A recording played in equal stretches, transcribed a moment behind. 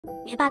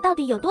灭霸到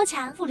底有多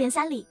强？复联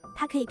3里，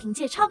他可以凭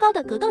借超高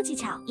的格斗技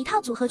巧，一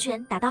套组合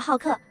拳打到浩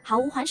克，毫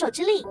无还手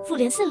之力。复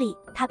联4里，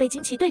他被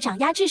惊奇队长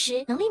压制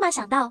时，能立马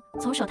想到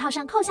从手套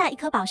上扣下一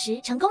颗宝石，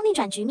成功逆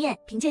转局面。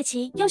凭借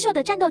其优秀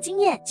的战斗经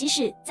验，即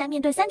使在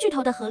面对3巨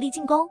头的合力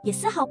进攻，也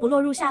丝毫不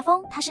落入下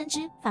风。他深知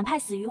反派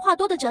死于话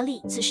多的哲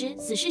理，此时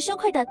死是羞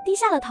愧的低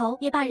下了头。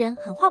灭霸人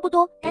狠话不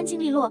多，干净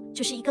利落，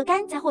就是一个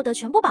干。在获得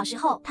全部宝石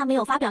后，他没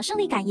有发表胜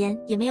利感言，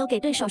也没有给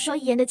对手说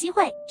遗言的机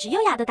会，只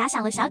优雅的打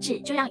响了小指，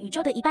就让宇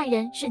宙的一半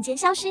人瞬间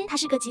消失。他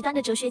是个极端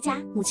的哲学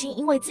家，母亲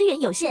因为资源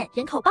有限，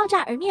人口爆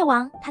炸而灭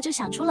亡，他就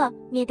想出了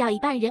灭掉一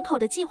半人口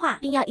的计划，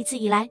并要一次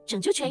以来拯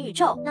救全宇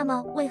宙。那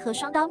么为何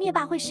双刀灭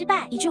霸会失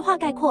败？一句话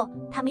概括，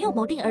他没有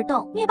谋定而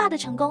动。灭霸的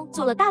成功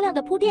做了大量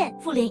的铺垫。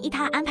复联1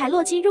他安排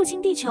洛基入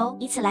侵地球，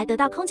以此来得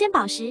到空间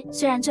宝石。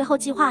虽然最后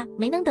计划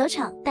没能得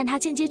逞，但他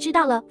间接知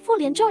道了复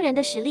联众人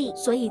的实力，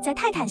所以在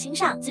泰坦星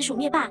上，紫薯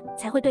灭霸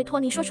才会对托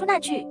尼说出那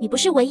句你不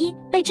是唯一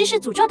被知识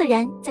诅咒的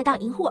人。再到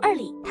银护2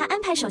里，他安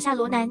排手下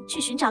罗南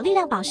去寻找力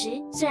量宝石，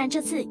虽然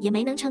这次也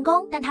没能成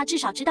功，但他至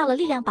少知道了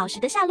力量宝石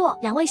的下落。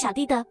两位小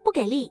弟的不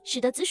给力，使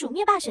得紫薯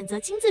灭霸选择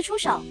亲自出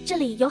手。这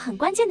里有很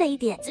关键的一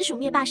点，紫薯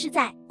灭霸是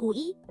在古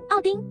一、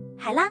奥丁、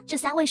海拉这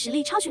3位实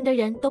力超群的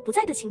人都不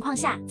在的情况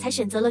下，才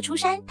选择了出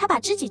山。他把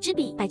知己知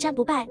彼，百战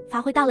不败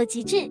发挥到了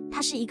极致。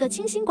他是一个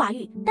清心寡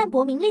欲但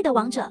博名利的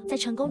王者。在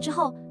成功之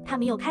后，他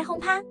没有开轰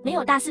趴，没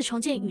有大肆重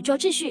建宇宙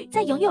秩序。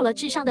在拥有了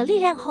至上的力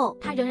量后，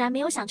他仍然没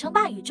有想称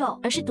霸宇宙，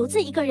而是独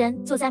自一个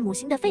人坐在母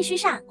星的废墟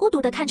上，孤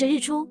独地看着日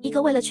出。一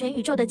个为了全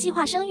宇宙的计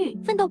划生育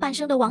奋斗半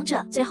生的王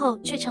者，最后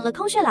却成了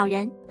空穴老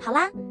人。好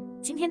啦，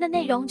今天的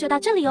内容就到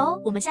这里哦，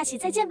我们下期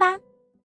再见吧。